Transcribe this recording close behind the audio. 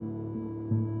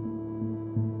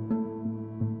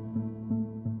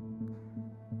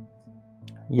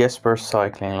Jesper's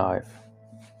cycling life.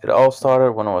 It all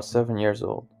started when I was 7 years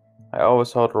old. I always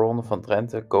saw the Ronde van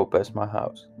Drenthe go past my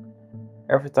house.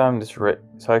 Every time this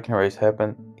cycling race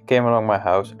happened, it came along my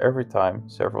house every time,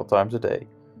 several times a day,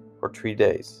 for 3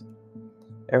 days.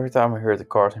 Every time I heard the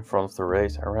cars in front of the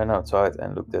race, I ran outside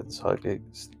and looked at the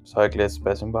cyclists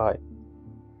passing by.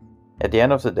 At the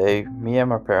end of the day, me and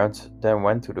my parents then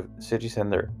went to the city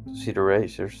center to see the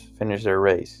racers finish their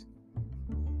race.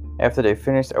 After they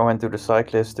finished, I went to the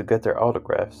cyclists to get their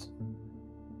autographs.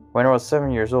 When I was 7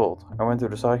 years old, I went to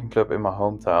the cycling club in my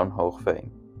hometown,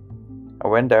 Hoogveen. I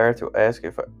went there to ask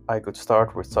if I could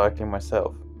start with cycling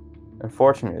myself.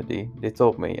 Unfortunately, they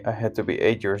told me I had to be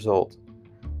 8 years old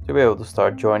to be able to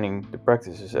start joining the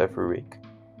practices every week.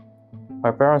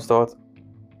 My parents thought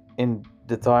in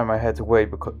the time I had to wait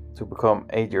to become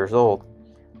 8 years old,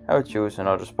 I would choose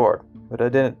another sport, but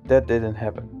that didn't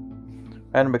happen.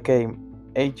 When I became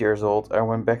 8 years old, I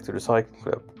went back to the cycling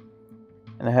club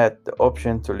and I had the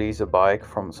option to lease a bike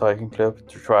from the cycling club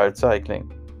to try out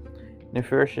cycling. In the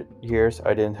first years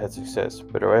I didn't have success,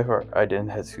 but wherever I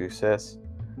didn't have success,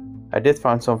 I did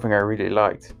find something I really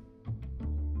liked.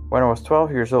 When I was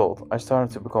 12 years old, I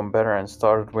started to become better and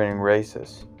started winning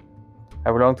races.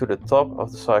 I belonged to the top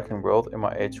of the cycling world in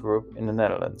my age group in the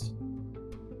Netherlands.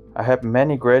 I had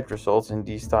many great results in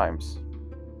these times.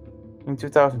 In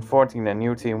 2014, a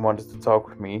new team wanted to talk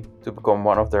with me to become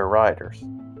one of their riders.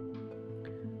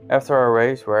 After our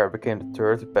race, where I became the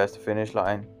third to pass the finish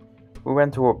line, we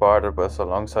went to a bar that was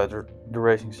alongside the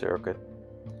racing circuit.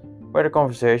 We had a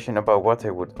conversation about what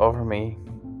they would offer me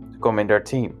to come in their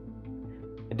team.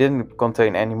 It didn't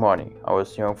contain any money, I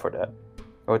was young for that.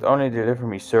 It would only deliver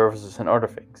me services and other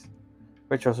things,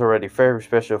 which was already very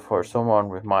special for someone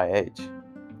with my age.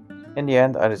 In the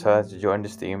end, I decided to join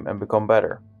this team and become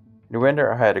better. In the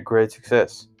winter, I had a great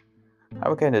success. I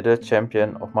became the Dutch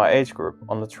champion of my age group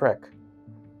on the track.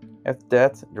 After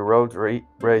that, the road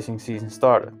racing season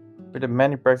started. We did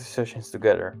many practice sessions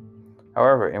together.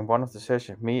 However, in one of the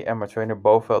sessions, me and my trainer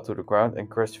both fell to the ground and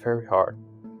crashed very hard.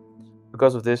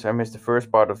 Because of this, I missed the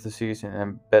first part of the season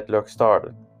and bad luck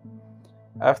started.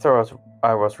 After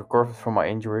I was recovered from my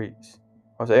injuries,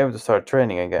 I was able to start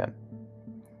training again.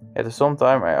 At the same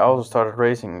time, I also started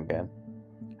racing again.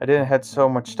 I didn't have so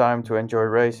much time to enjoy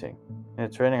racing. In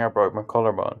the training, I broke my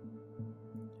collarbone.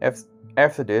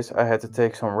 After this, I had to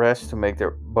take some rest to make the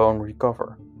bone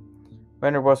recover.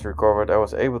 When it was recovered, I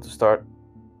was able to start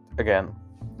again.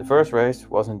 The first race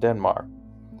was in Denmark,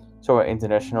 so an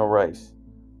international race.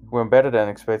 It went better than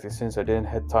expected since I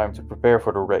didn't have time to prepare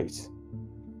for the race.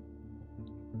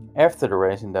 After the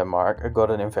race in Denmark, I got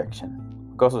an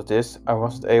infection. Because of this, I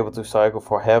wasn't able to cycle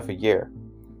for half a year.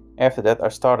 After that, I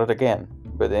started again,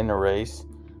 but in a race,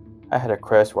 I had a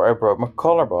crash where I broke my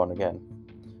collarbone again.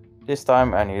 This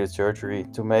time I needed surgery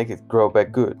to make it grow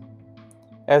back good.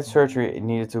 After surgery, it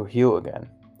needed to heal again.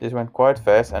 This went quite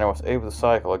fast and I was able to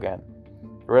cycle again.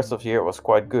 The rest of the year was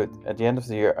quite good. At the end of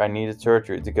the year, I needed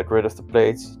surgery to get rid of the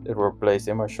plates that were placed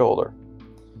in my shoulder.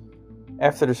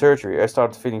 After the surgery, I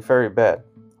started feeling very bad.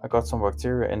 I got some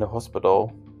bacteria in the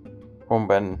hospital from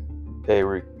when they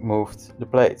removed the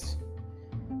plates.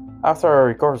 After I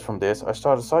recovered from this, I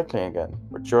started cycling again,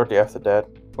 but shortly after that,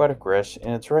 we had a crash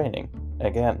in the training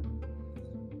again,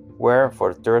 where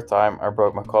for the third time I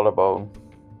broke my collarbone.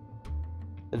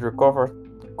 It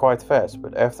recovered quite fast,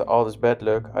 but after all this bad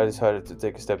luck, I decided to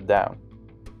take a step down.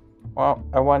 Well,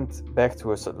 I went back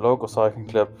to a local cycling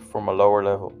club from a lower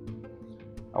level.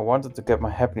 I wanted to get my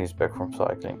happiness back from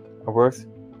cycling.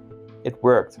 It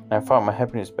worked, and I found my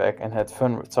happiness back and had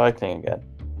fun with cycling again.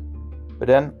 But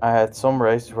then I had some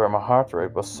races where my heart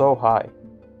rate was so high.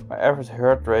 My average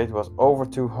heart rate was over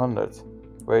 200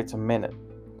 rates a minute.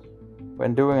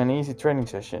 When doing an easy training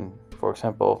session, for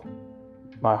example,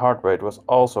 my heart rate was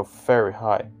also very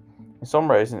high. In some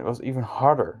races it was even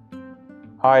higher,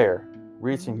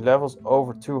 reaching levels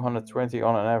over 220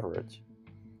 on an average.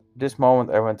 At this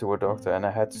moment I went to a doctor and I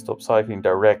had to stop cycling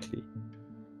directly.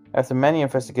 After many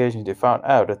investigations they found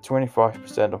out that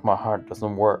 25% of my heart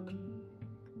doesn't work.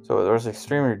 So it was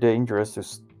extremely dangerous to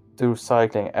do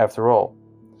cycling after all.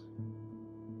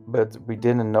 But we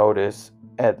didn't know this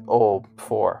at all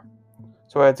before.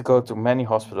 So I had to go to many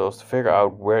hospitals to figure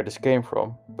out where this came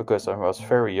from, because I was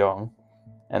very young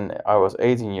and I was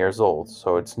 18 years old,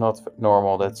 so it's not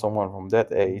normal that someone from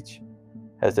that age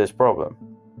has this problem.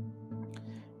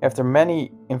 After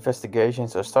many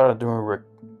investigations, I started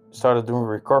doing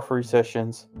recovery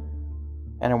sessions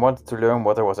and I wanted to learn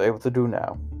what I was able to do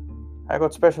now. I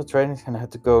got special trainings and I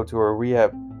had to go to a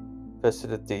rehab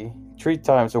facility 3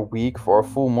 times a week for a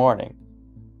full morning.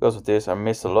 Because of this, I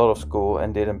missed a lot of school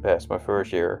and didn't pass my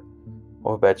first year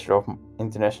of a Bachelor of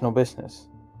International Business.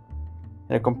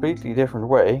 In a completely different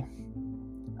way,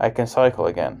 I can cycle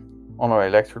again on an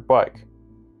electric bike.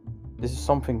 This is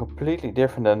something completely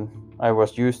different than I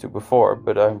was used to before,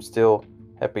 but I'm still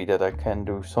happy that I can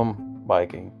do some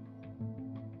biking.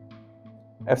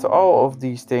 After all of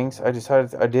these things, I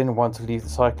decided I didn't want to leave the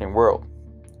cycling world.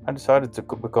 I decided to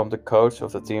become the coach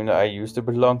of the team that I used to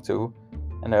belong to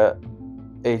and the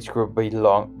age group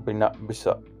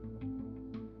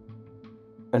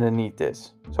underneath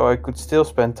this, so I could still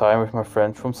spend time with my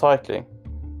friends from cycling.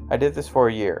 I did this for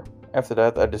a year. After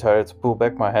that, I decided to pull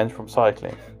back my hands from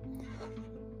cycling.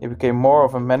 It became more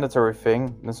of a mandatory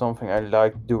thing than something I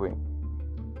liked doing.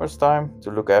 It was time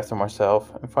to look after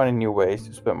myself and finding new ways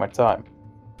to spend my time.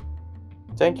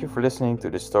 Thank you for listening to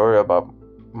this story about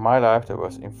my life that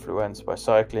was influenced by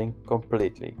cycling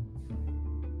completely.